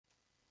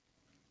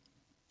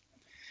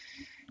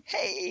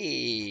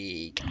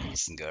Hey,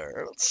 guys and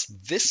girls,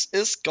 this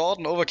is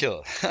Gordon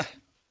Overkill,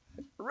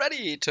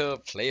 ready to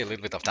play a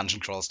little bit of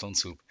Dungeon Crawl Stone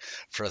Soup.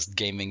 First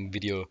gaming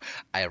video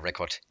I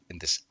record in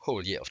this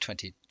whole year of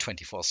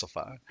 2024 so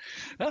far.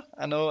 Yeah,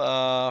 I know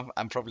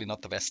I'm probably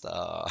not the best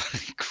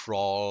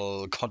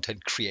crawl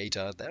content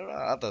creator. There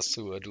are others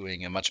who are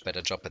doing a much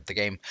better job at the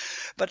game,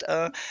 but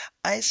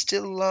I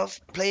still love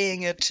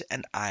playing it,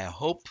 and I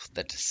hope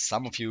that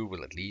some of you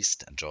will at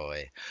least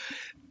enjoy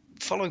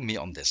following me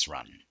on this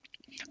run.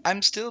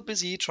 I'm still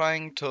busy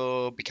trying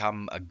to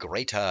become a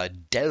greater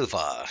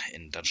Delver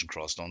in Dungeon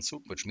Crawl Stone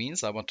Soup, which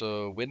means I want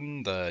to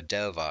win the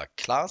Delver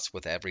class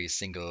with every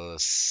single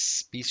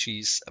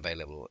species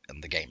available in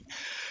the game.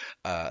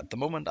 At the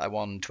moment, I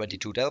won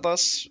 22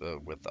 Delvers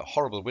with a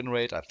horrible win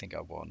rate. I think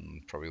I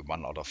won probably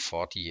 1 out of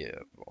 40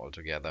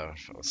 altogether,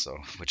 or so,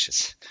 which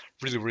is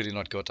really, really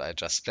not good. I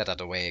just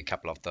splattered away a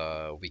couple of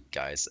the weak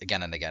guys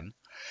again and again.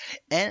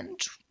 And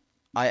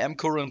I am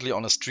currently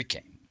on a streak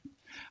game.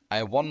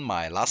 I won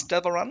my last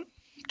Delver run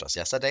just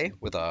yesterday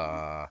with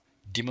a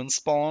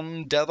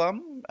Demonspawn Delver,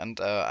 and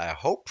I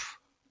hope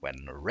when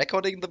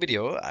recording the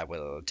video I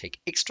will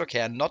take extra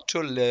care not to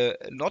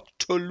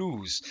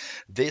lose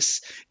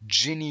this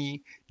Djinn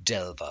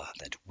Delver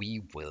that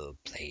we will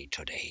play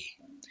today.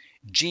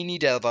 Djinn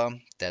Delver,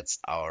 that's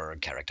our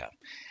character.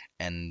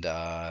 And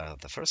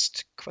the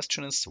first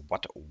question is,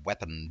 what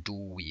weapon do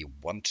we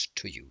want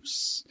to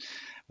use?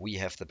 We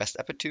have the best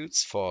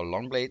aptitudes for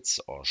long blades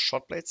or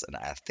short blades, and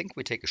I think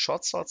we take a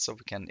short sword so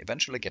we can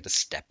eventually get a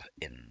step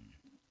in.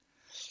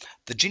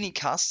 The genie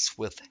casts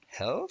with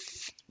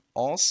health.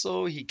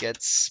 Also, he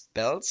gets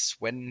spells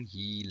when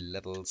he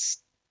levels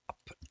up.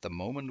 At the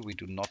moment, we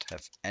do not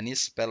have any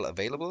spell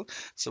available,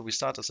 so we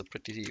start as a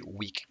pretty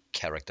weak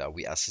character.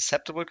 We are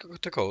susceptible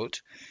to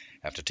cold,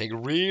 have to take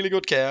really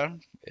good care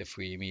if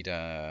we meet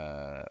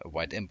a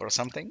white imp or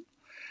something.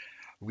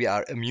 We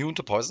are immune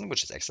to poison,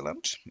 which is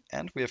excellent,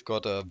 and we have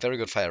got a very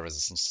good fire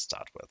resistance to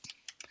start with.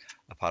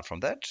 Apart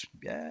from that,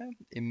 yeah,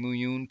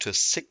 immune to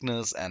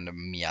sickness and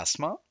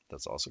miasma.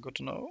 That's also good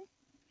to know.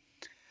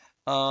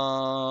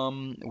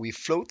 We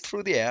float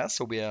through the air,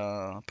 so we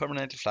are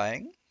permanently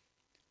flying.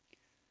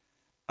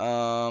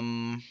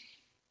 And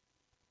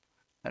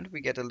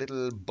we get a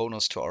little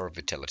bonus to our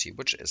vitality,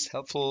 which is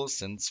helpful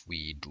since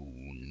we do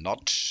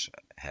not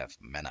have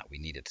mana. We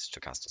need it to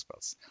cast the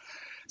spells.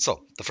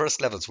 So the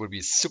first levels will be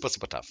super,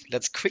 super tough.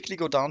 Let's quickly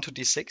go down to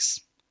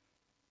D6.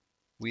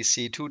 We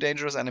see two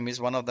dangerous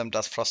enemies. One of them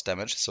does frost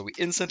damage, so we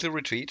instantly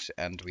retreat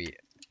and we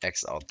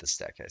X out the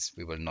staircase.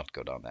 We will not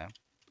go down there.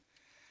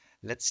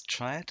 Let's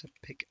try to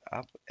pick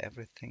up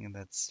everything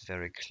that's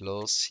very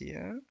close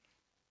here.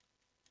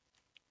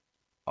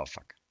 Oh,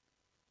 fuck.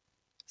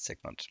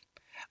 Sigmund.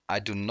 I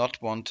do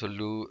not want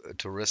to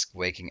risk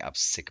waking up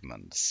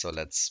Sigmund, so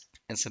let's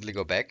instantly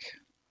go back.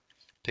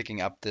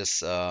 Picking up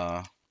this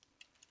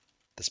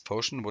this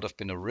potion would have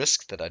been a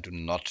risk that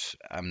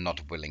I'm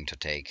not willing to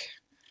take.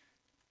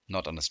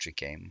 Not on a streak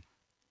game.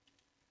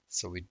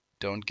 So we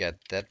don't get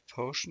that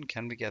potion.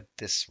 Can we get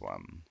this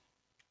one?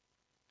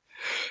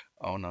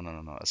 Oh, no,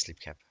 a sleep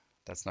cap.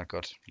 That's not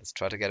good. Let's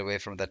try to get away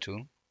from that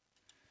too.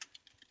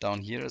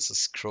 Down here is a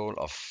scroll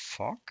of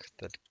fog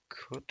that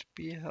could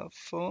be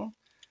helpful.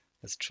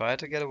 Let's try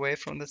to get away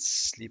from this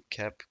sleep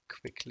cap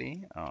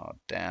quickly. Oh,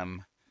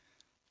 damn.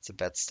 It's a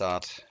bad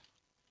start.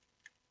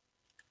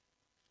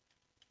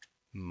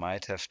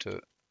 Might have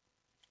to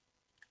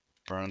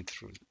burn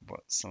through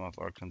some of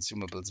our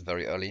consumables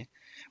very early.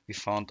 We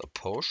found a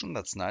potion.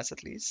 That's nice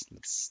at least.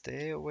 Let's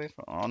stay away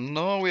from... Oh,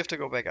 no, we have to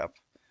go back up.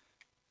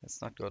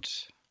 That's not good.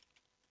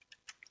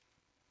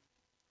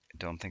 I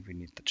don't think we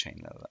need the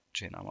chain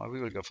armor. We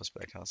will go for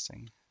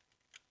spellcasting.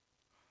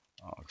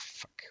 Oh,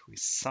 fuck. We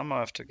somehow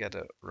have to get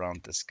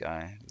around this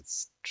guy.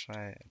 Let's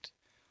try it.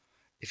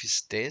 If he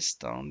stays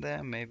down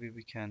there, maybe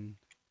we can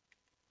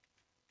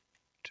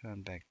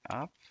turn back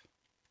up.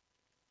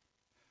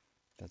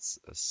 That's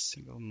a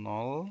single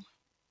null.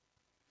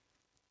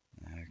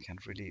 I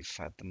can't really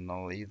fight the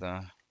null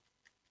either.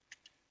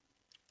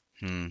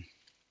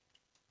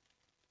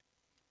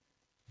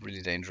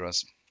 Really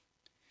dangerous.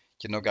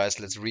 You know, guys,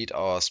 let's read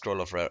our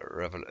scroll of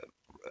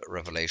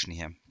revelation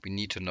here. We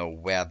need to know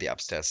where the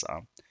upstairs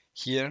are.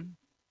 Here,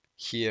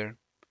 here,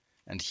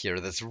 and here.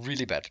 That's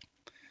really bad.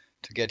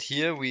 To get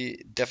here,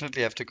 we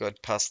definitely have to go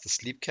past the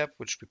sleep cap,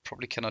 which we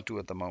probably cannot do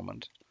at the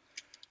moment.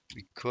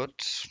 We could...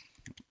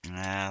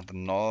 the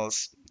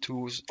null's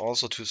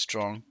also too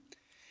strong.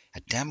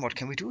 Damn, what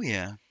can we do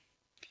here?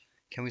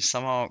 Can we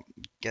somehow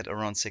get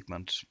around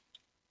Sigmund?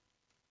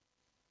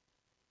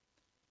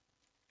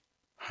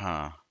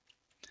 Huh.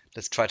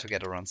 Let's try to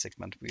get around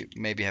Sigmund. We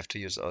maybe have to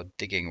use our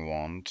digging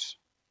wand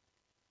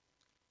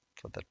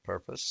for that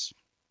purpose.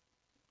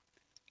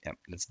 Yeah,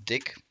 let's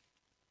dig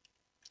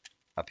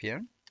up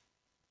here.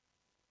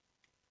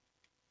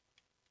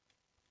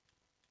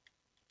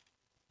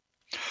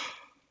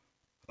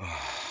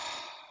 Oh,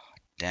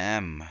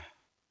 damn.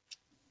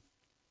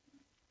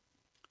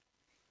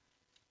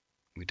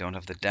 We don't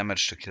have the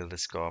damage to kill the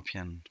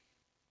scorpion.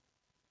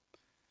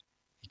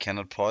 He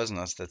cannot poison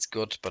us, that's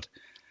good, but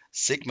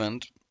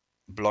Segment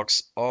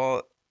blocks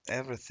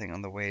everything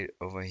on the way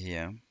over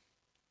here.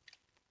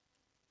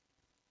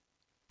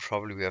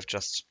 Probably we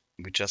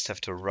just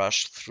have to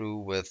rush through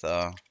with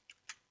oh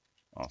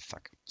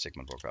fuck,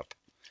 Segment woke up.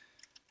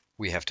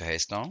 We have to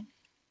haste now.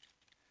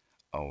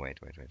 Oh wait.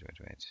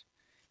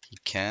 He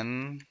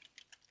can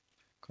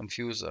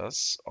confuse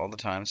us all the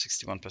time,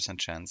 61%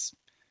 chance.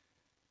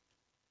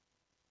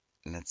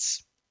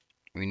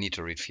 We need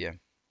to read fear.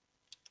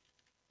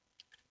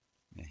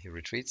 Yeah, he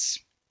retreats.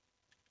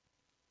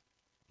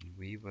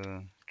 We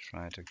will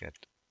try to get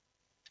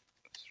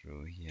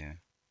through here.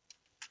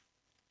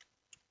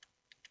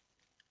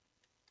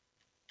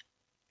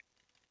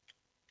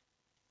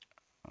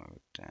 Oh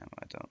damn,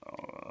 I don't know.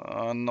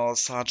 Oh no,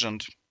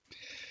 Sergeant.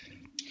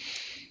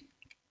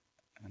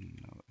 I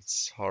know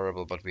it's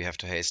horrible, but we have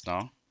to haste now.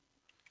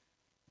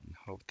 And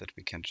hope that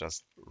we can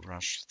just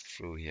rush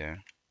through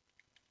here.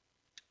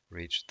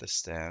 Reach the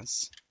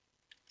stairs.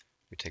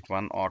 We take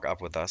one orc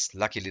up with us.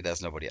 Luckily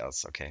there's nobody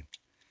else. Okay.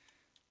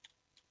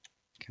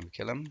 Can we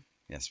kill him?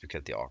 Yes, we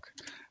killed the orc.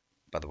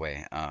 By the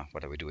way,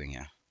 what are we doing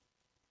here?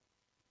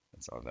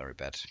 That's all very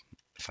bad.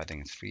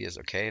 Fighting 3 is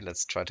okay.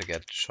 Let's try to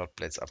get short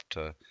blades up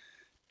to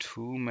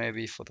 2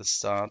 maybe for the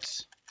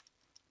start.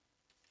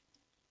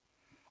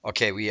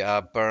 Okay, we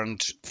are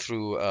burned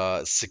through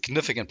a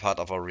significant part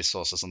of our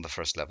resources on the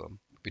first level.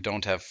 We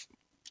don't have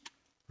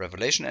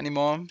Revelation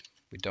anymore.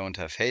 We don't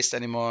have Haste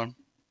anymore.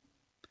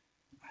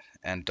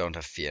 And don't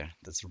have Fear.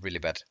 That's really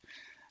bad.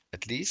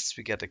 At least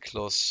we get a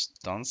closed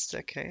down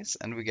staircase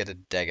and we get a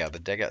dagger. The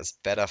dagger is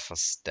better for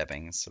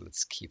stabbing, so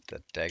let's keep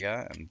that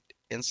dagger and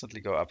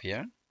instantly go up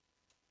here.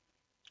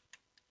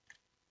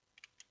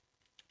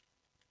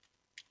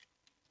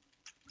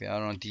 We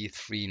are on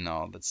D3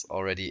 now. That's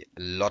already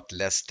a lot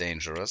less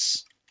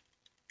dangerous.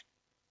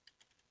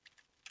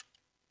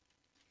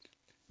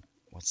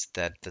 What's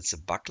that? That's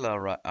a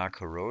buckler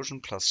arc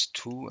erosion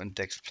 +2 and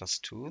dex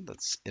 +2.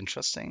 That's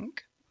interesting.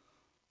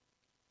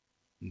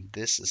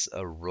 This is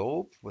a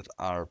rope with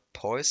our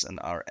poise and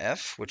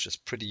RF, which is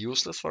pretty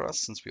useless for us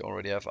since we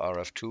already have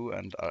RF2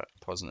 and our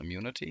poison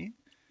immunity.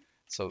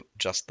 So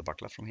just the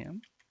buckler from here.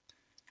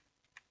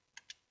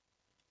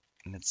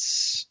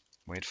 Let's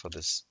wait for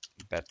this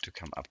bat to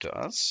come up to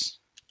us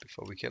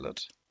before we kill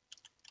it.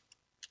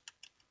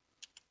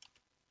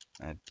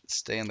 And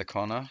stay in the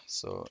corner,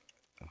 so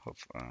I hope.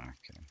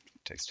 Okay,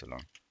 it takes too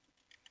long.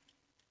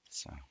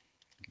 So,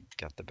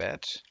 got the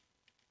bat.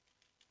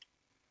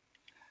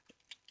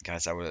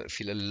 Guys, I will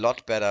feel a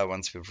lot better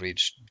once we've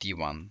reached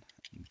D1.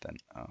 And then,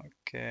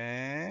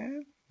 okay,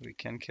 we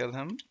can kill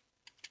him.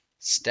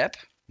 Step,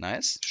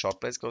 nice.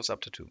 Short blades goes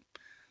up to 2.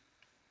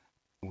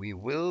 We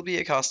will be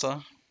a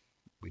caster.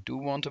 We do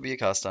want to be a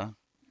caster.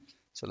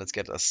 So let's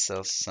get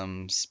ourselves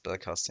some spell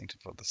casting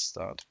for the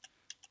start.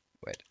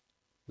 Wait,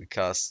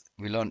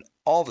 we learn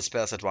all the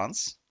spells at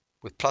once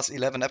with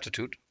 +11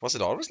 aptitude. Was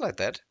it always like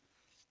that?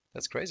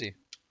 That's crazy.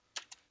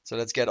 So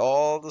let's get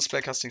all the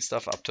spellcasting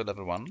stuff up to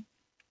level 1.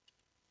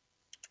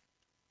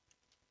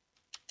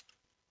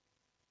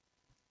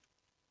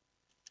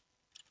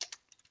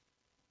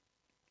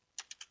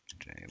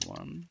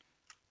 J1.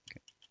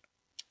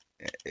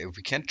 Okay.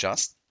 We can't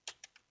just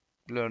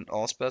learn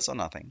all spells or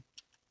nothing.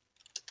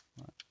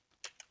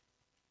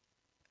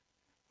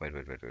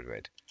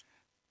 Wait.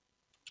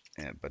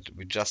 Yeah, but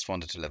we just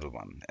wanted to level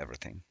 1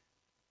 everything.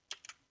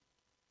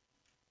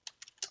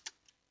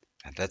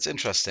 And that's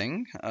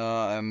interesting.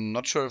 I'm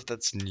not sure if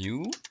that's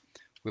new.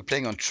 We're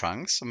playing on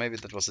trunks, so maybe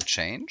that was a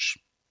change.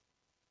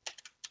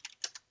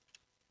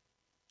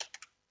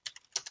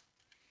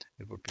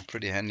 It would be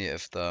pretty handy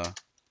if the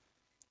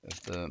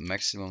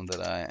maximum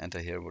that I enter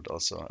here would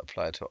also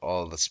apply to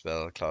all the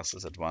spell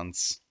classes at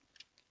once,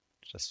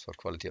 just for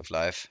quality of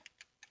life.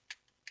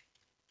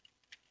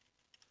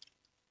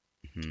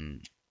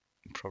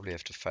 Probably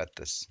have to fight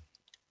this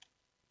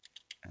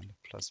and the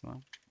plasma,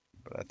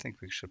 but I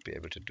think we should be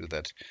able to do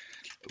that.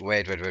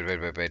 Wait.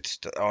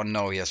 Oh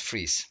no, he has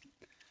freeze.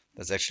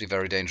 That's actually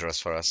very dangerous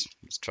for us.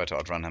 Let's try to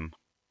outrun him.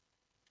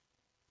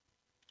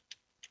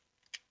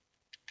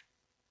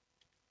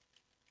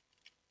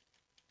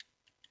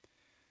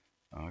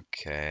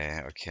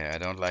 Okay, I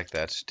don't like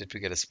that. Did we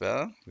get a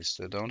spell? We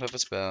still don't have a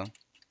spell.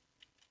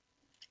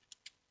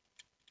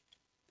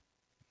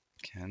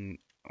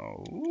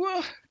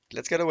 Oh,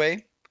 let's get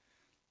away.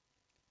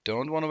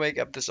 Don't want to wake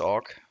up this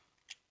orc.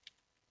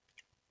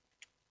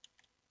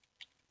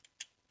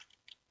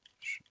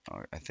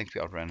 Oh, I think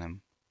we outran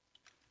him.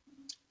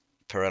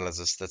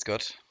 Paralysis, that's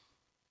good.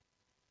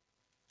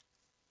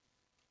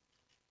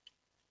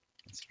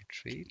 Let's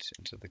retreat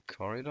into the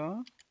corridor.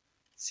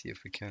 See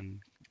if we can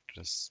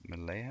just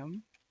melee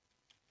him.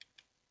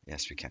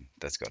 Yes, we can.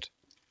 That's good.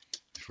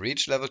 We've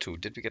reached level 2.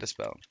 Did we get a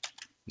spell?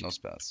 No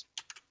spells.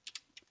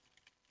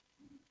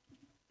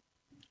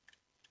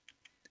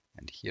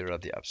 And here are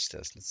the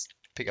upstairs. Let's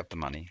pick up the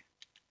money.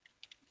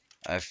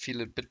 I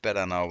feel a bit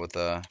better now with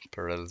the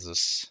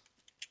paralysis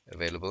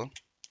available.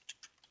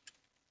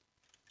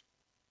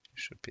 We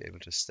should be able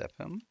to stab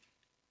him.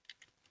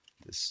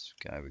 This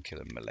guy we kill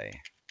in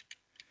melee.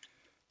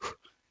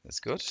 That's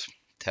good.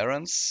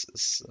 Terrence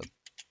is a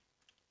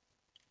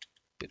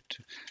bit...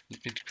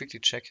 Let me quickly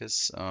check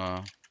his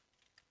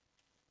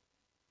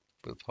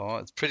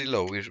willpower. It's pretty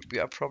low. We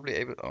are probably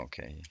able...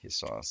 Okay, he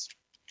saw us.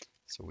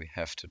 So we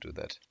have to do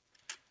that.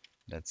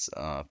 Let's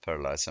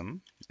paralyze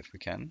him if we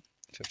can.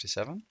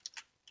 57.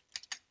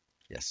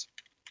 Yes.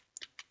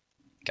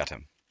 Got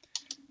him.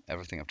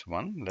 Everything up to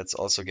 1. Let's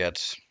also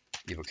get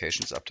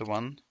evocations up to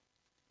 1.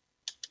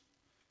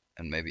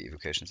 And maybe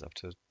evocations up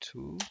to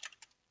 2.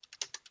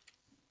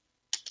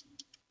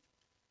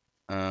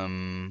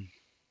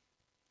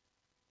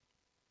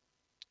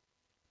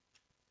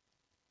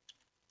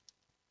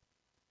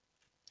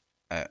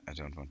 I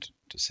don't want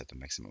to set the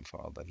maximum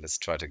for all that. Let's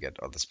try to get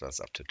all the spells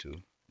up to 2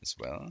 as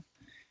well.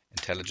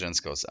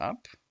 Intelligence goes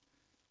up.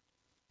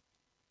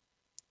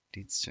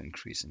 Leads to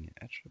increase in your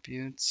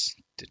attributes.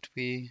 Did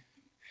we?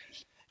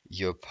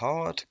 Your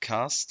power to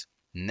cast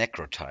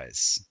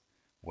Necrotize.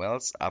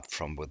 Wells up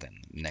from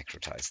within.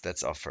 Necrotize.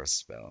 That's our first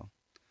spell.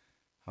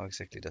 How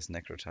exactly does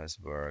Necrotize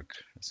work?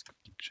 Let's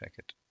quickly check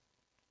it.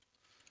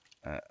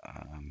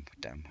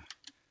 Damn.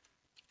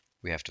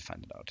 We have to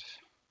find it out.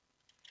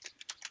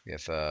 We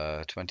have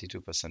a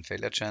 22%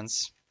 failure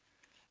chance.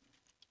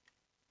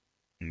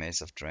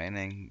 Maze of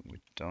Draining. We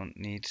don't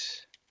need.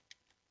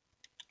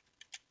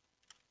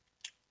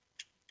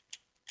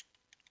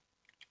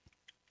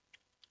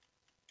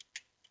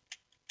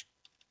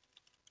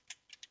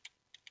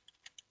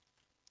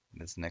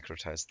 Let's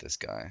necrotize this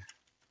guy.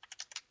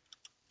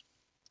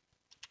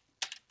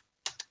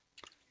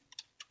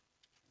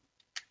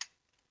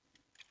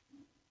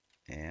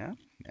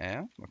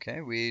 Yeah,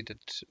 okay, we did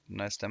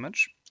nice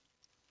damage.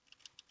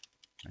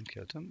 And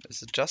killed him.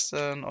 Is it just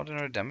an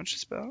ordinary damage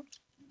spell?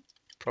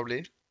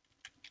 Probably.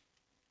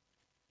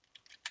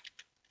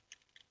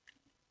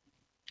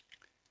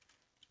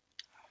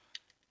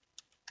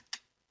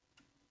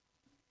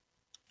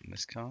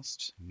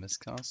 Miscast.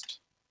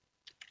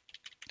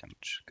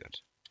 Damage, good.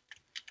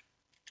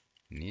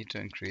 Need to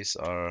increase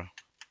our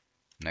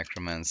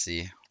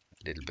necromancy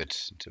a little bit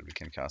until we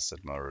can cast it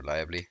more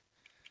reliably.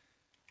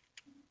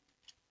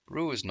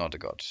 Rue is not a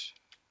god.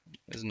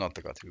 Is not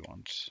the god we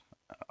want.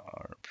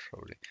 Or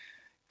probably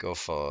go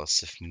for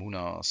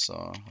Sifmuna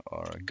also,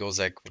 or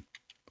Gozek would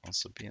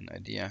also be an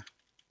idea.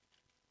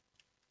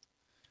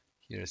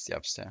 Here is the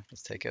upstairs.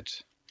 Let's take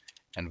it.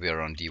 And we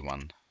are on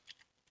D1.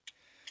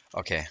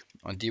 Okay,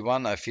 on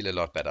D1 I feel a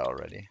lot better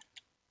already.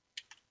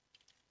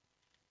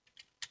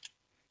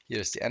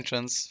 Here's the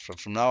entrance.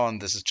 From now on,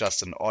 this is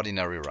just an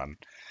ordinary run.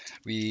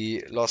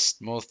 We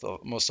lost most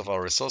of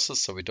our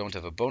resources, so we don't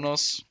have a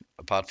bonus,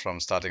 apart from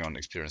starting on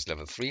experience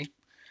level 3.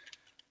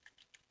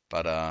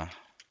 But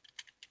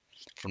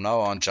from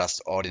now on,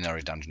 just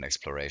ordinary dungeon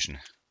exploration.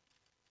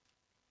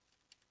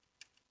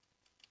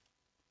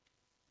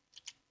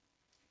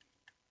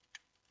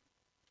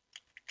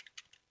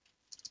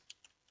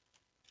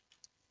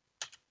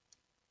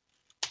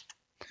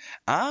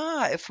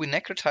 If we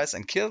necrotize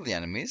and kill the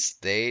enemies,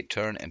 they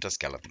turn into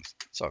skeletons.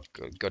 So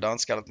go down,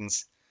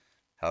 skeletons.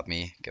 Help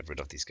me get rid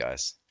of these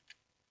guys.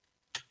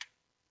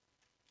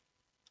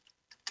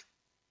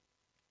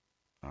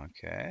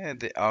 Okay,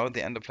 the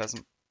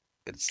endoplasm.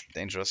 It's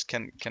dangerous.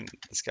 Can the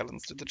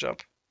skeletons do the job?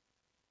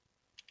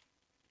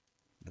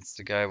 That's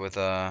the guy with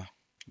the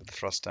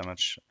frost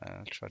damage.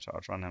 I'll try to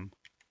outrun him.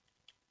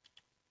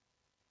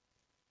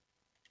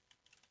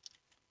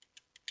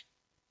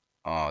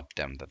 Oh,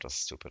 damn, that was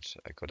stupid.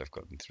 I could have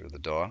gotten through the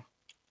door.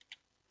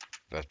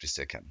 But we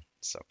still can.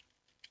 So,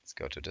 let's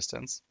go to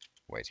distance.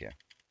 Wait here.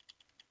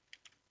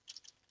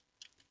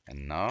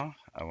 And now,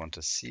 I want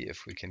to see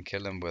if we can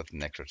kill him with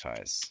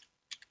Necrotize.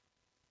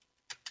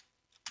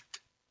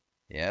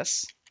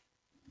 Yes.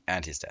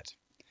 And he's dead.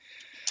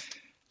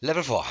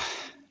 Level 4.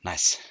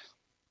 Nice.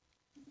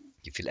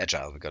 You feel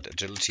agile. We got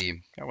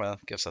agility. Oh well,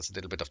 gives us a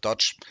little bit of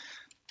dodge.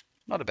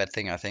 Not a bad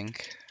thing, I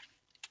think.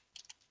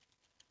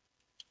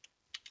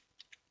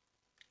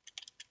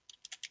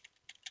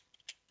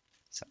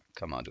 So,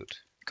 come on, dude.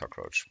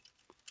 Cockroach.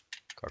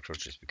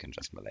 Cockroaches we can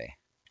just melee.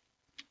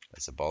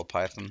 That's a ball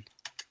python.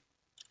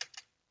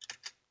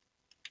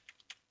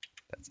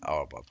 That's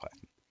our ball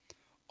python.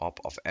 Orb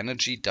of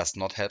Energy does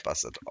not help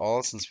us at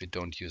all since we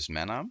don't use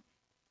mana.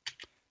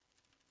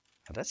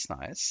 Oh, that's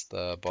nice.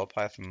 The ball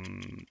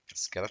python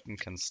skeleton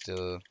can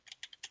still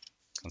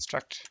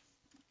construct.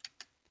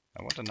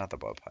 I want another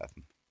ball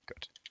python.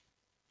 Good.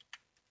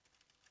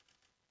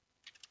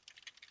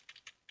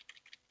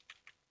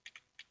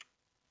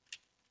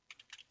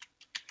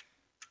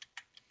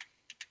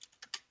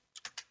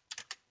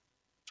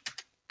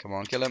 Come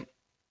on, kill him.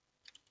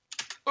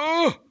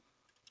 Oh!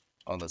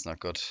 Oh, that's not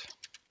good.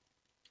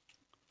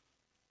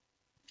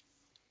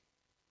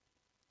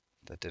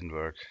 That didn't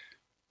work.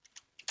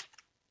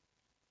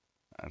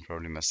 I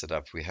probably messed it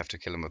up. We have to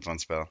kill him with one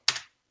spell.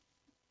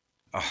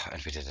 Oh,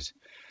 and we did it.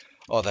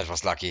 Oh, that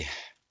was lucky.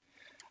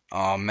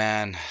 Oh,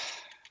 man.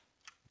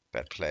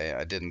 Bad play.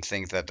 I didn't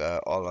think that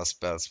all our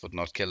spells would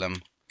not kill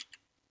him.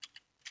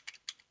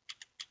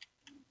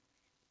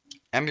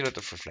 Amulet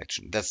of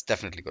Reflection. That's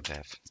definitely good to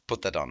have.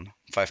 Put that on.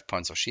 5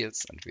 points of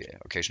shields, and we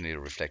occasionally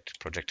reflect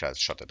projectiles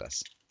shot at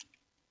us.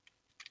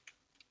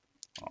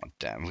 Oh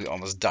damn, we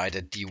almost died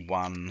at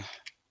D1.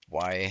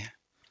 Why?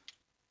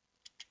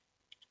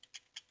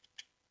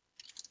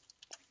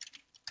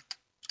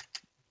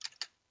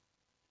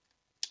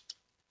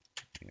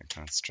 We are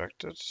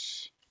constructed.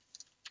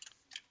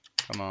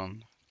 Come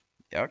on.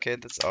 Yeah, okay,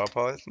 that's our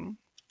Python.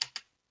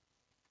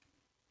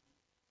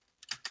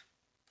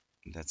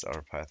 That's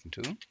our Python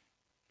too.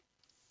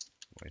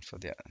 Wait for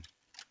the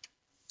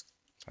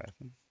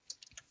Python.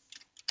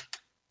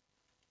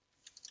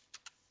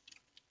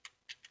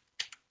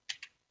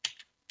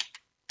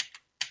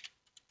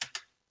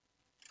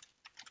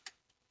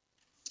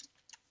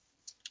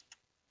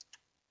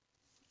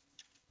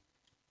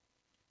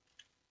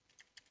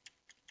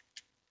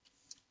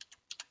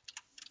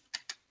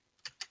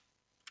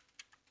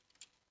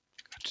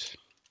 Good.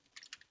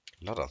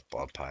 A lot of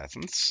ball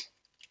pythons.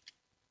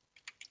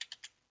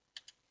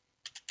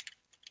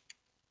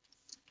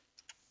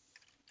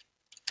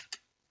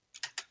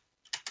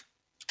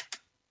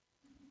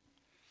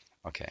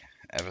 Okay,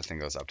 everything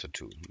goes up to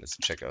 2. Let's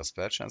check our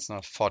spell chance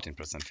now.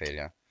 14%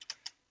 failure.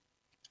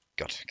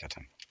 Got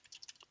him.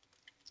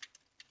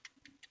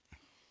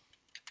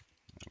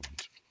 I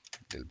want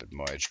a little bit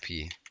more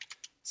HP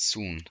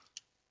soon.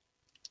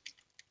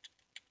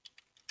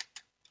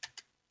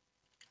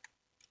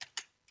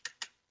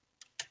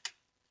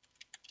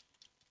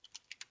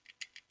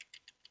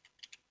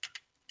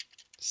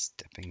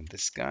 Stepping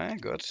this guy,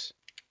 good.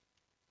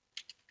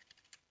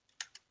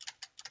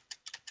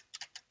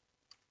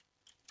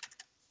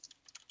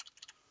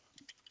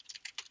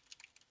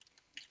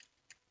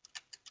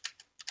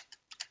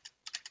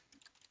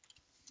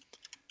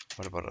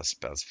 What about our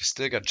spells? We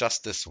still got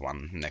just this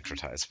one,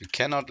 Necrotize. We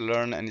cannot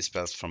learn any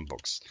spells from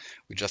books.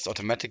 We just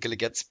automatically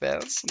get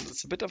spells, and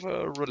it's a bit of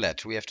a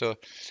roulette. We have to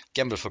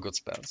gamble for good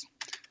spells.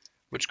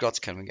 Which gods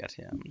can we get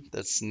here?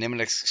 That's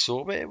Nemelex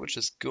Xorbe, which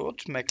is good,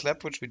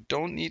 Maklep, which we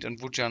don't need, and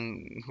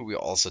Wujan, who we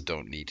also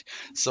don't need.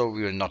 So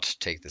we will not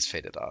take this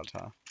Faded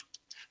Altar.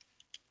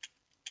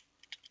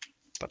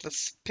 But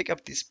let's pick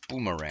up these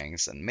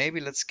boomerangs, and maybe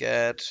let's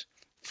get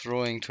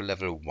throwing to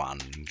level 1,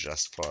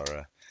 just for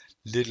a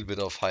little bit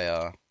of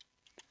higher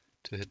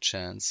to hit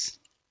chance.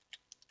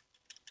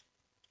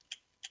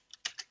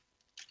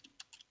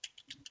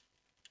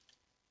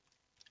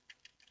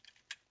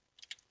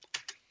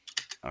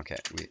 Okay,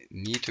 we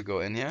need to go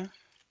in here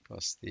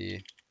because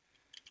the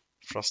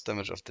frost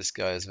damage of this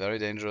guy is very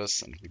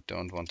dangerous and we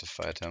don't want to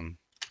fight him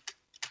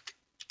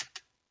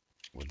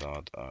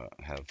without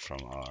help from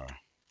our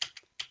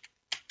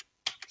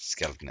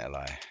skeleton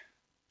ally.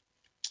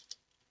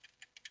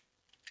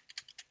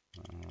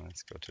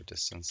 Let's go to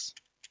distance.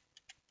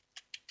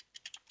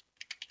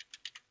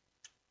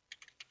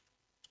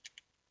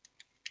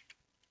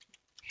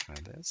 Try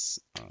this.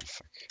 Oh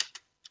fuck.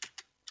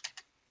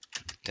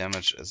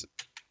 Damage is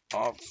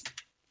off.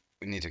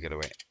 We need to get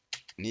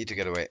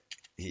away.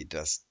 He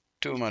does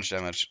too much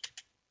damage.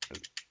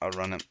 I'll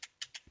run him.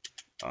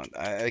 Oh,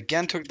 I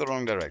again took the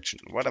wrong direction.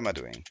 What am I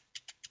doing?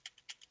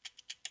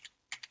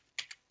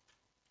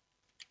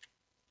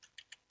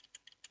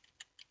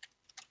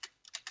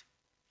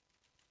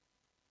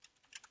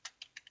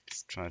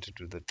 Let's try to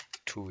do the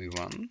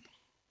 2v1.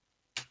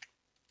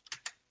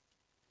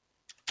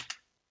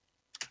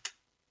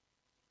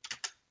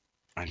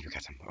 And we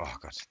got him. Oh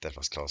god, that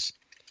was close.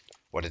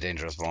 What a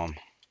dangerous worm.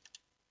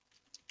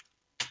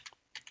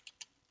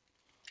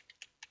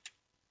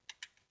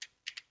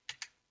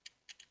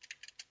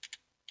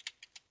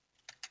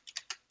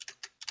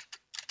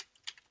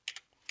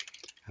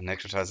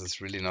 Necrotize is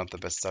really not the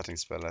best starting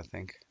spell, I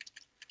think.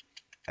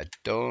 I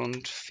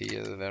don't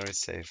feel very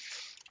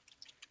safe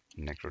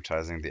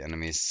necrotizing the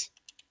enemies.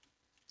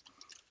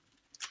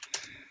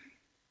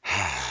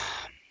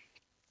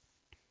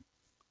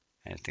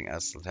 Anything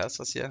else that helps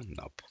us here?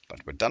 Nope.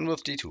 But we're done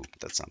with D2.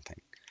 That's something.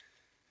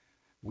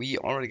 We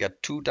already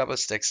got 2 double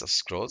stacks of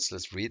scrolls.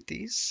 Let's read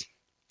these.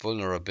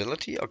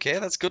 Vulnerability. Okay,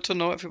 that's good to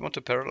know if we want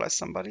to paralyze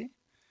somebody.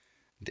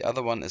 The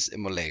other one is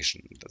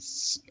immolation.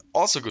 That's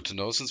also good to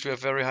know since we have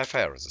very high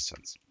fire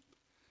resistance.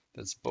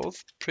 That's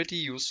both pretty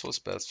useful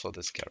spells for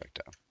this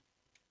character.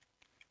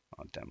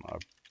 Oh damn, our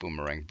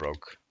boomerang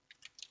broke.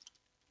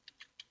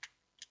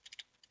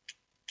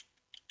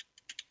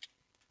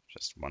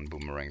 Just one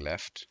boomerang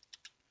left.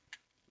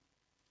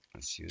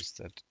 Let's use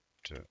that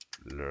to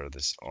lure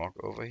this orc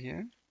over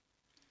here.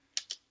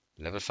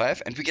 Level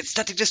 5, and we get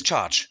static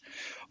discharge.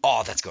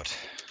 Oh, that's good.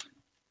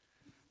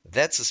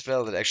 That's a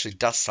spell that actually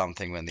does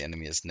something when the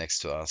enemy is next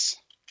to us.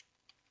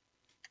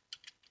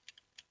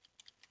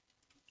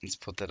 Let's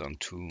put that on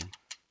 2.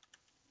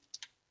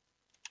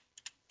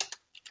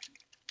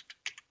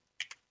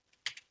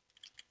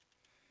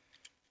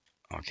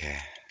 Okay.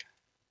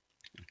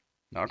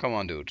 Now come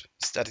on, dude.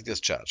 Static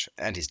discharge.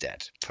 And he's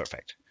dead.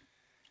 Perfect.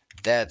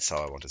 That's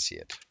how I want to see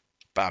it.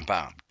 Bam,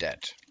 bam.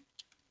 Dead.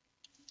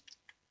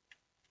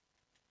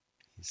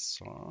 He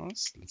saw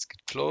us. Let's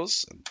get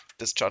close and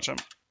discharge him.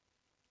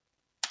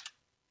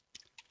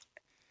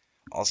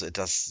 Also, it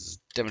does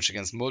damage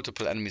against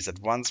multiple enemies at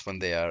once when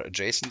they are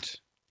adjacent.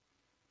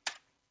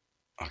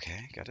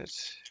 Okay, got it.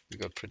 We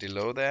got pretty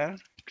low there.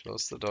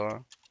 Close the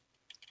door.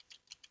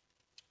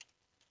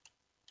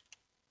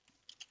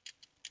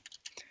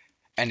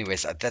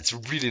 Anyways, that's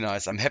really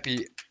nice. I'm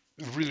happy,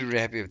 really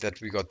happy that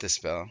we got this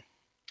spell.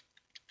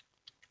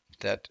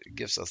 That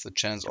gives us the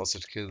chance also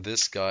to kill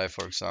this guy,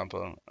 for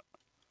example.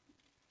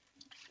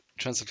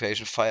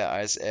 Translocation, fire,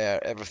 ice, air,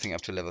 everything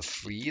up to level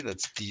 3.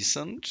 That's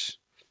decent.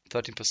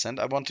 13%.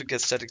 I want to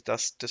get static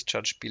dust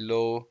discharge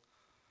below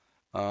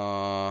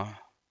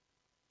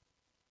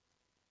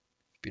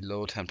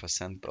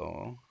 10%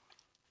 though.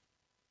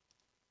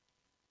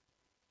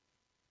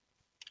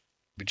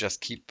 We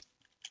just keep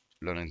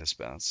learning the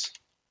spells.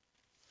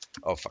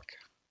 Oh fuck.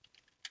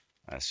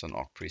 I saw an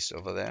Orc Priest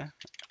over there.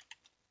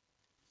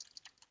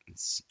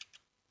 It's...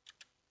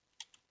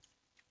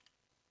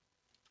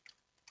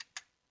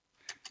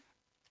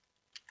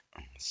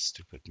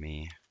 Stupid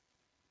me.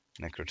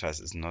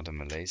 Necrotize is not a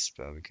melee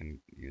spell. We can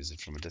use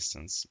it from a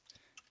distance.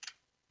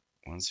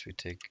 Once we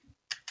take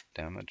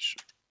damage...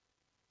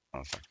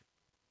 Oh fuck.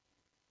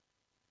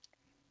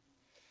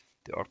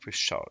 The Orc Priest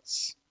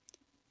shouts.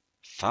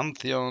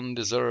 Pantheon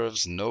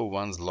deserves no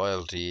one's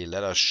loyalty.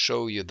 Let us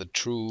show you the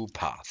true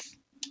path.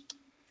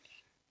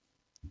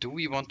 Do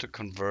we want to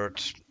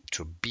convert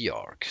to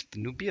Bjork? The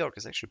new Bjork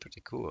is actually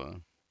pretty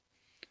cool.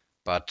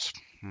 But,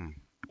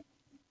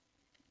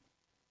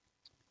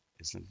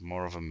 isn't it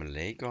more of a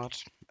melee god,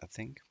 I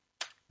think?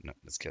 No,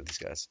 let's kill these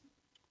guys.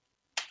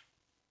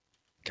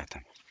 Got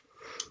them.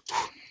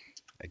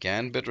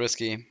 Again, a bit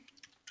risky.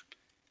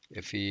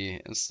 If he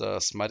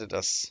insta-smited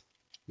us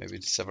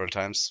maybe several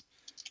times,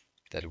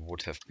 that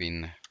would have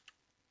been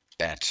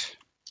bad.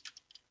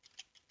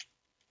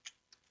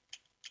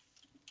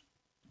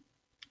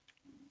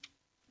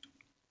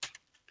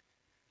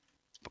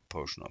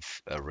 Potion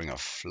of Ring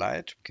of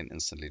Flight. We can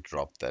instantly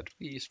drop that.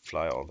 We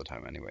fly all the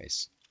time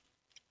anyways.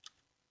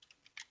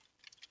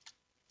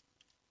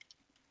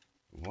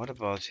 What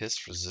about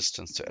his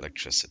resistance to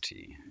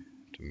electricity?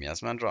 To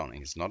miasma and drowning.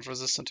 He's not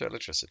resistant to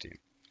electricity.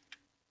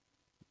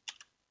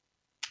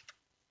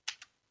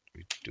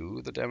 We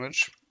do the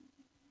damage.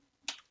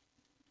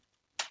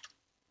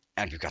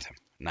 And we got him.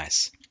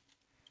 Nice.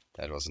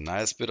 That was a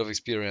nice bit of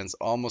experience.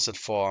 Almost at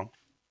 4.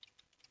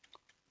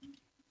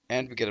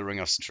 And we get a Ring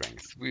of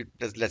Strength.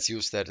 Let's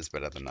use that. It's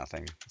better than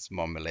nothing. It's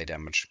more melee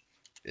damage.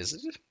 Is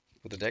it?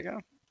 With a dagger?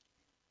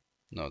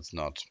 No, it's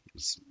not.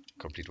 It's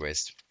complete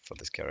waste for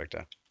this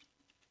character.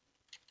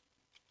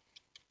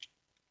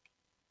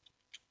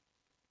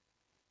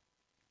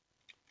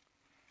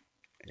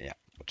 Yeah,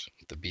 but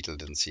the beetle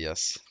didn't see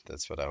us.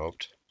 That's what I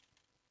hoped.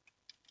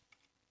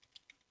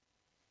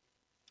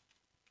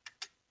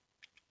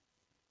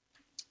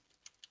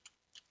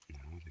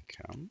 Now they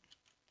come.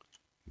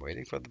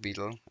 Waiting for the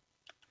beetle.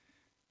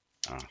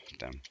 Ah,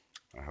 damn.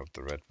 I hope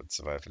the red would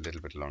survive a little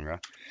bit longer.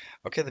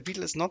 Okay, the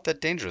beetle is not that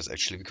dangerous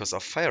actually because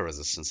our fire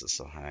resistance is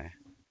so high.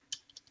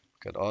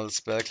 Got all the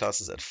spell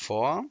classes at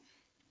 4.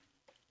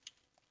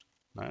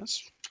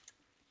 Nice.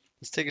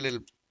 Let's take a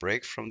little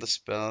break from the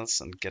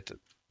spells and get a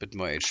bit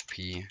more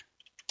HP.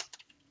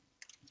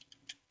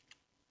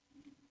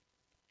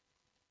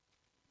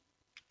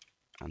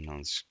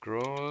 Unknown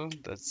Scroll,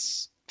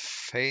 that's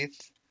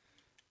Faith,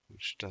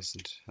 which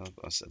doesn't help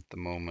us at the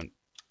moment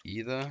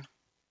either.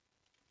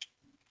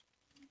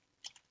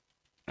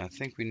 I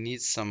think we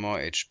need some more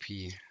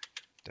HP,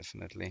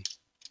 definitely.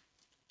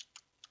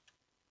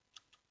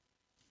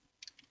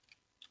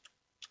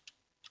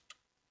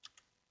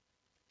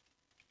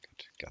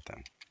 Good, got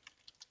them.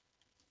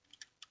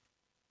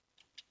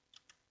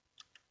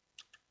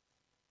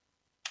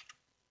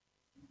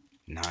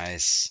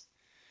 Nice.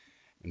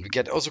 And we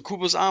get also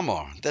Kubus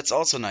Armor. That's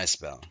also a nice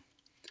spell.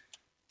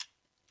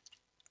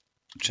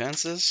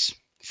 Chances,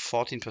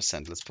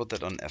 14%. Let's put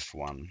that on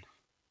F1.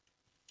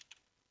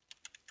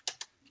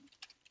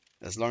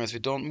 As long as we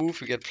don't move,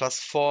 we get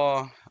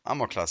 +4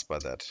 armor class by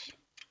that.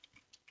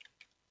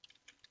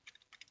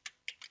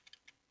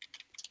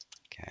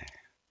 Okay.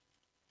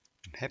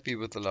 I'm happy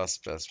with the last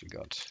spells we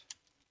got.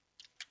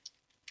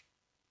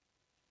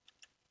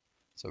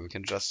 So we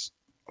can just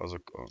also...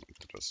 Oh,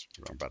 that was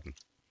the wrong button.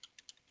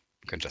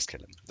 We can just kill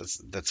him.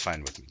 That's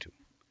fine with me too.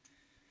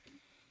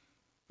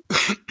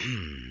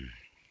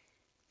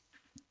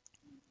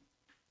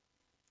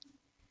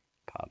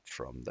 Apart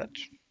from that,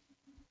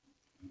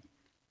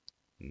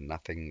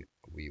 nothing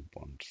we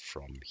want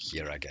from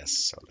here, I guess.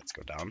 So let's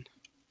go down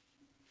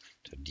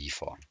to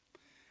D4.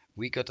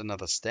 We got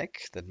another stack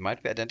that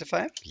might be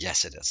identified.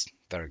 Yes, it is.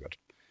 Very good.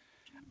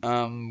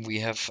 We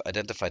have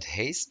identified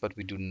haste, but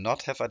we do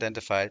not have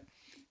identified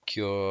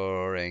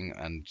curing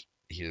and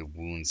heal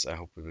wounds. I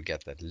hope we will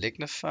get that.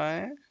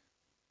 Lignify.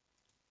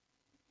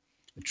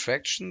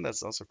 Attraction,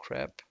 that's also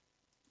crap.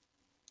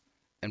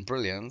 And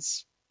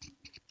brilliance.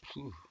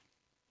 Whew.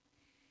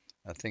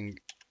 I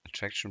think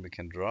attraction we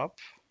can drop.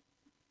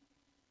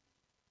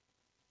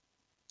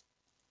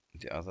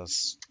 The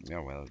others, yeah,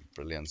 well,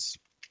 brilliance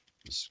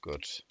is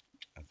good,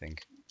 I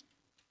think.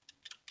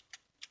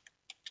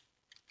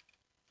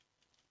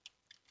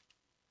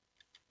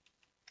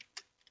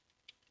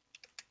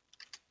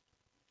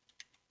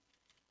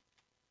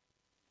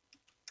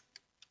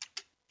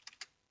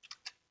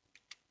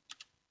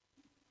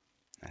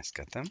 Nice,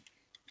 got them.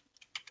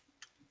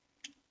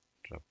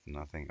 Drop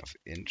nothing of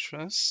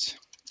interest.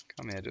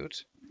 Come here, dude.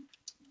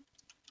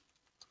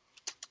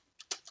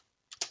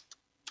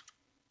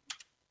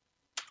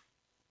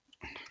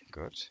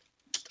 Good.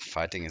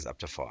 Fighting is up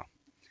to 4.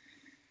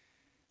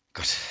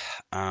 Good.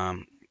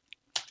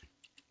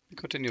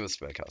 Continue with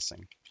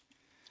spellcasting.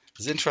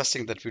 It's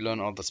interesting that we learn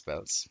all the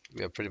spells.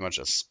 We are pretty much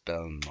a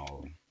spell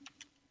null.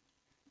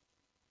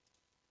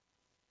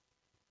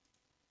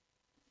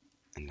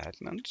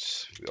 Enlightenment.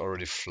 We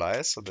already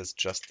fly, so that's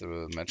just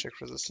the magic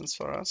resistance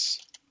for us.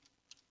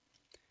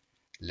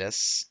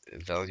 Less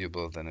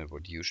valuable than it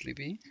would usually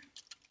be.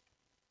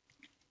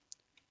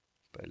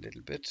 By a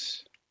little bit.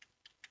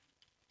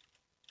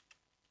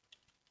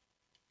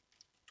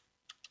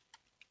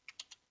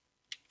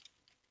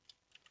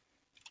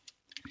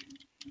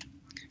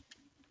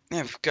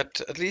 Yeah, we've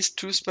got at least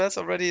 2 spells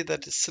already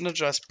that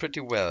synergize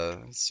pretty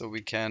well. So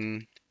we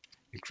can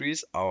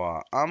increase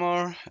our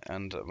armor,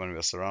 and when we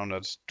are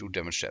surrounded, do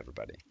damage to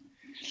everybody.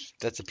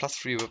 That's a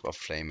 +3 whip of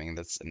flaming.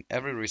 That's in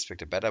every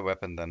respect a better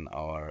weapon than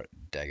our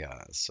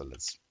dagger. So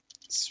let's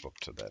swap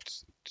to that.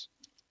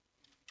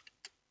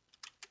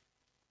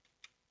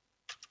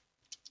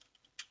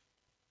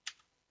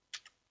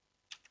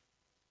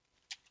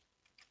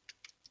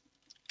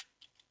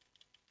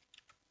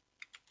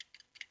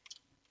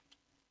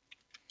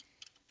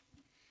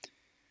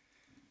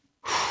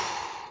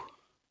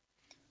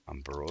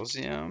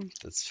 Ambrosia.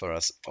 That's for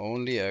us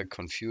only a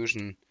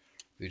confusion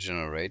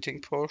regenerating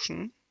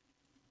potion.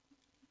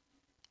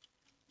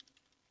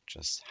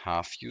 Just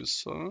half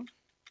useful.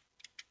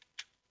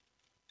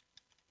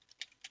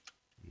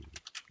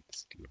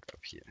 Let's look up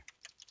here.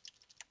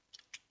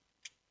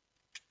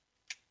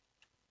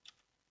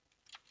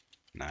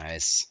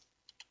 Nice.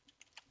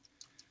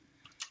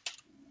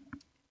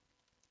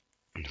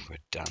 And we're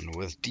done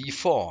with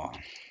D4.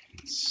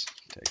 Let's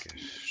take a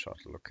short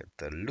look at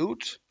the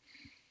loot.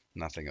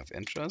 Nothing of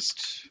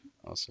interest.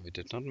 Also, we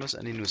did not miss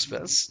any new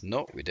spells.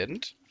 No, we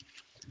didn't.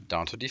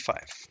 Down to D5.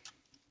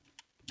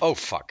 Oh,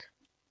 fuck.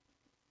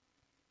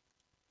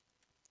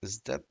 Is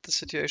that the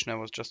situation I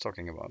was just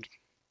talking about?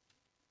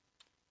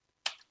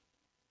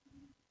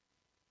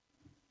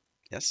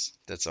 Yes,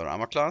 that's our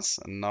armor class.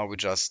 And now we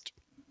just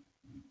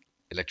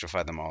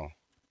electrify them all.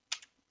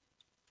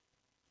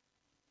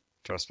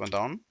 First one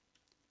down.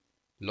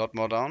 A lot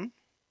more down.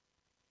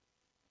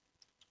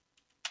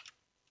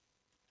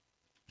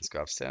 Let's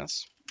go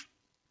upstairs.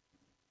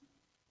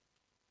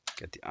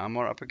 Get the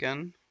armor up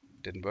again.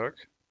 Didn't work.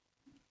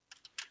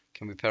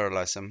 Can we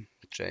paralyze him,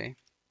 Jay?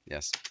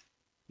 Yes.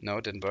 No,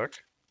 it didn't work.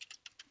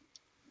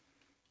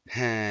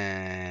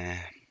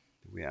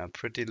 We are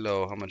pretty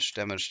low. How much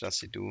damage does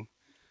he do?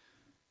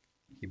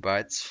 He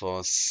bites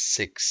for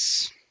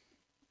 6.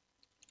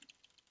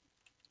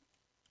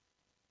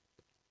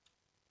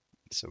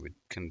 So we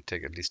can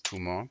take at least 2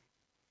 more.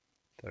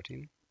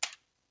 13.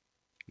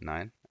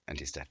 9. And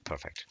he's dead.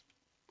 Perfect.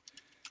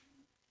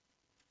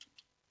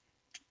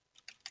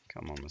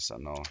 Come on, Mr.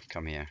 No.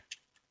 Come here.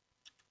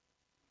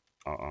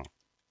 Uh-oh.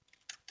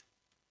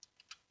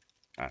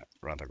 I'd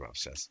rather go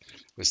upstairs.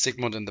 With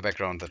Sigmund in the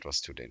background, that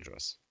was too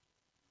dangerous.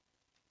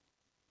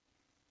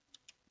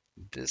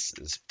 This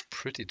is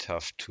pretty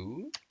tough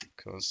too,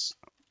 because,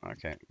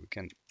 okay, we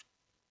can,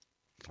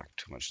 fuck,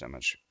 too much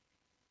damage.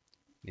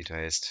 Need to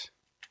haste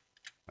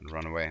and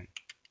run away.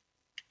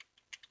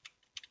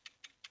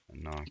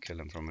 And now kill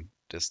him from a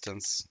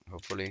distance,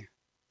 hopefully.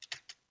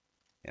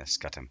 Yes,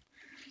 got him.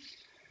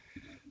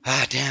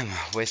 Ah, damn,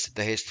 wasted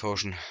the haste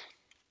potion.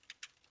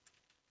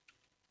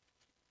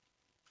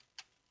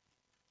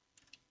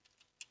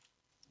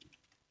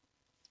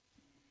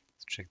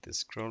 Let's check this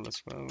scroll as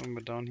well when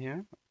we're down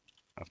here.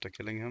 After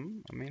killing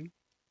him, I mean.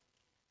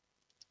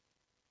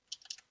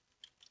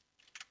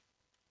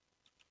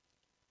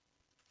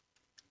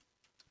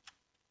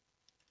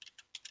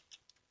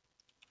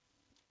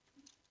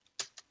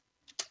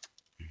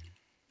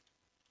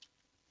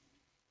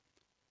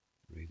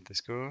 Read the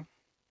scroll.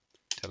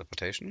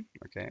 Teleportation,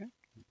 okay.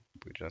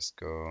 We just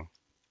go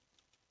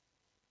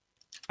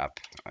up.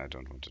 I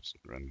don't want to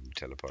randomly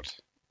teleport.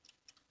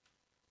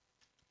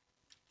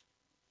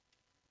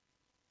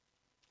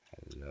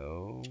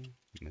 Hello,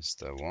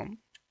 Mr. Worm.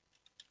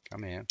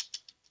 Come here.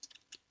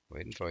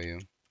 Waiting for you.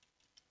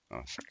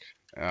 Oh, fuck.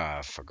 Ah,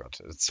 I forgot.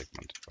 It's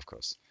Sigmund, of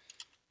course.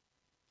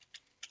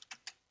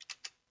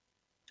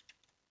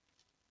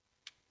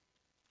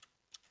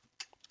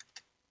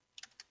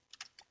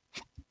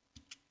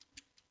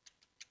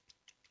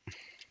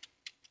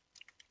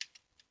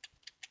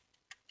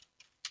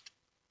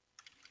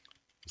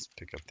 Let's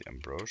pick up the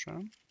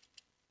Ambrosia.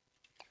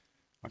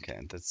 Okay,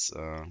 and that's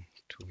a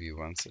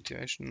 2v1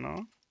 situation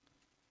now.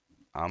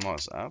 Armor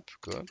is up,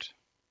 good.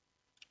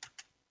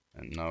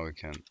 And now we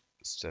can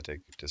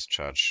static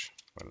discharge.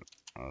 Well,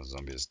 our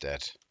zombie is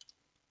dead.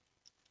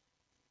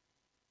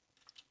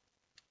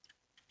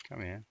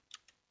 Come here.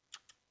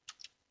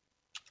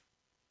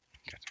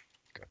 Good,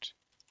 good.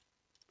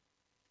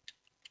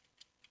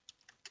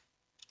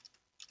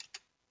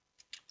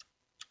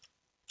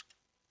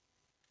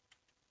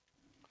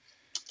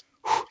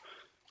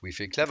 We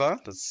feel clever.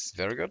 That's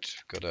very good.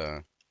 Got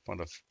a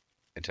point of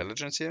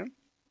intelligence here.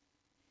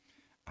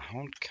 A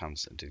hound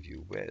comes into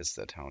view. Where is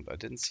that hound? I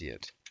didn't see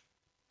it.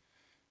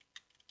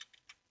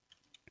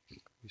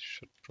 We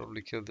should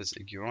probably kill this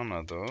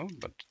iguana though,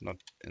 but not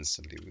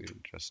instantly.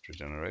 We'll just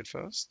regenerate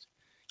first.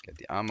 Get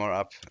the armor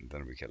up, and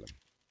then we kill him.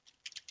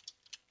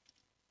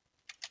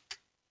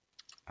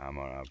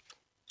 Armor up,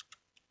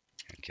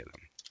 and kill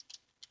him.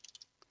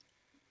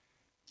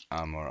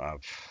 Armor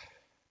up.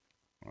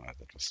 Alright,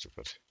 that was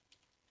stupid.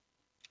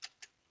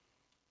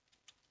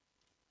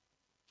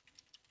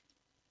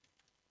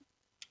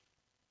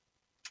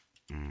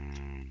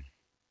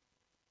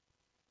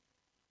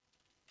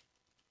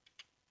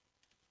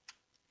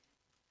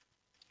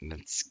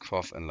 Let's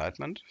quaff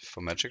enlightenment for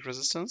magic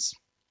resistance.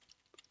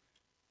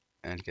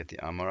 And get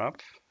the armor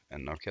up.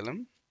 And now kill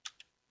him.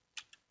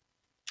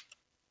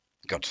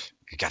 Good.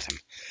 We got him.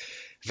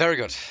 Very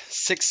good.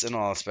 6 in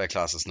all spell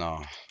classes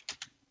now.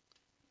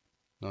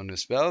 No new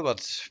spell, but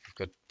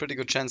we've got pretty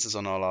good chances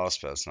on all our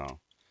spells now.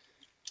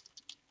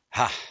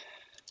 Ha!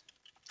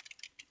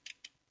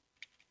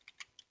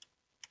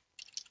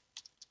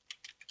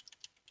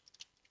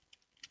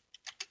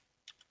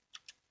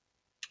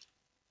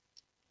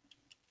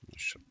 I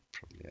should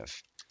probably have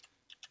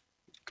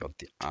got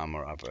the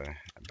armor up. I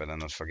better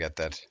not forget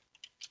that.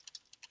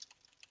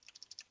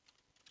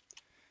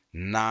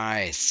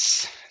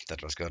 Nice!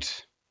 That was good.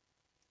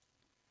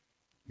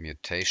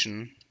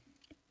 Mutation.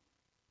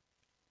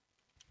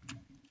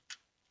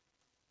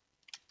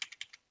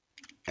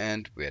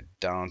 And we're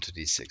down to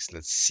D6.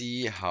 Let's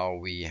see how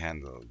we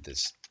handle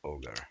this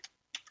ogre.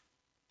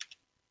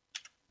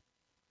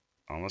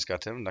 Almost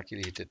got him.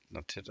 Luckily he did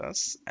not hit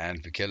us.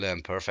 And we kill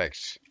him.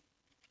 Perfect.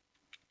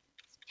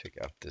 Pick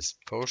up this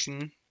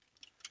potion.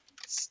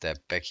 Step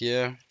back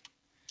here.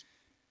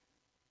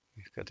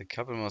 We've got a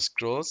couple more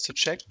scrolls to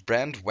check.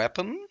 Brand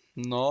weapon.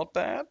 Not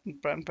bad.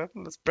 Brand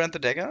weapon. Let's brand the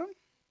dagger,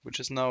 which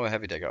is now a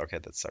heavy dagger. Okay,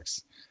 that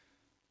sucks.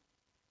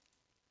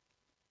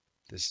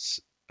 This is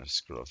a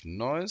scroll of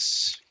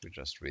noise. We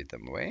just read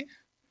them away.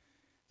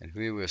 And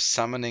we were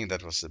summoning.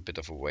 That was a bit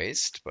of a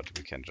waste, but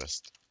we can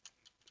just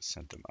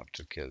send them up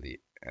to kill the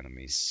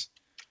enemies.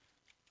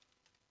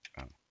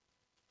 Oh.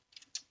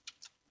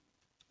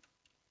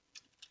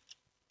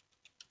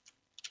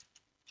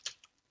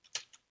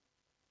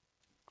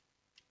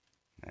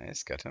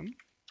 Nice, got him.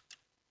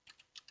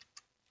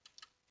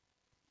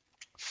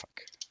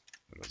 Fuck.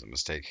 That was a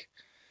mistake.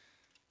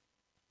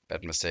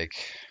 Bad mistake.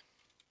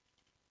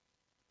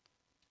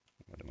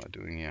 What am I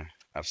doing here?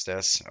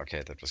 Upstairs?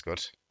 Okay, that was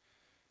good.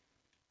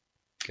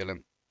 Kill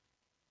him.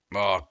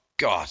 Oh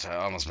god, I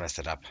almost messed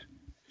it up.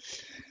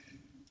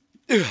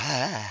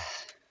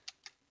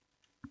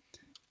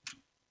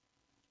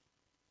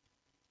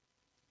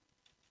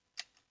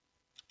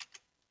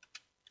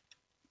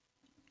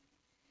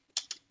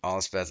 All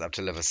spells up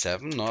to level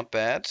 7, not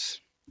bad.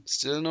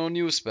 Still no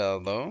new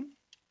spell though.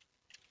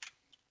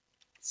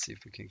 Let's see if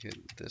we can kill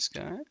this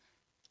guy.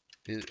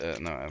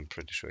 No, I'm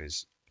pretty sure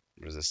he's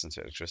resistant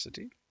to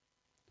electricity.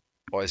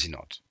 Or is he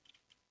not?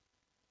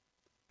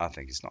 I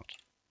think he's not.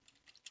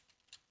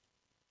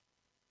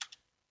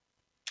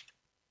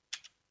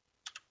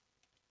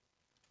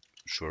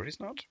 Sure he's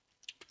not?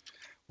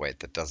 Wait,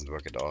 that doesn't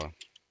work at all.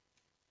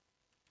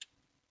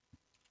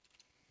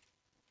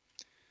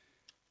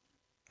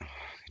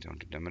 We don't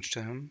do damage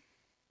to him.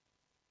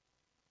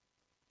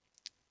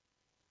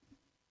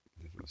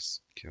 That was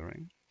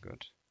curing.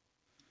 Good.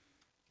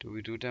 Do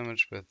we do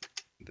damage with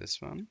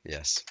this one?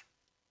 Yes.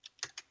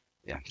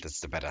 Yeah, that's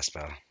the better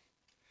spell.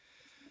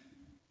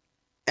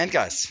 And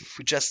guys,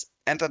 we just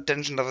entered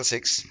dungeon level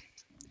 6.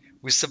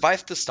 We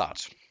survived the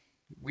start.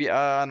 We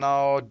are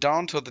now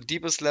down to the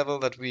deepest level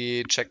that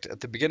we checked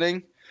at the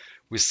beginning.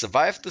 We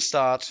survived the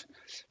start,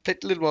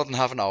 played a little more than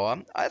half an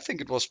hour. I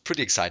think it was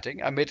pretty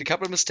exciting. I made a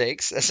couple of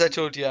mistakes. As I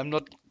told you, I'm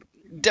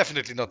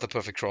definitely not the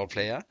perfect crawl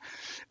player.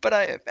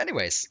 But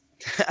anyways,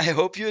 I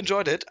hope you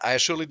enjoyed it. I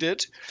surely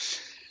did.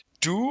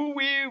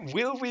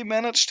 Will we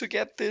manage to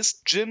get this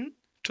Djinn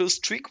to a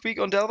streak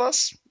win on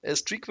Delvers?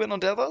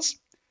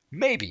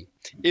 Maybe.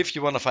 If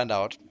you want to find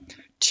out,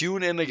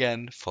 tune in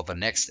again for the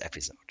next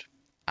episode.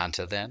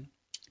 Until then,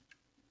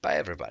 bye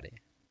everybody.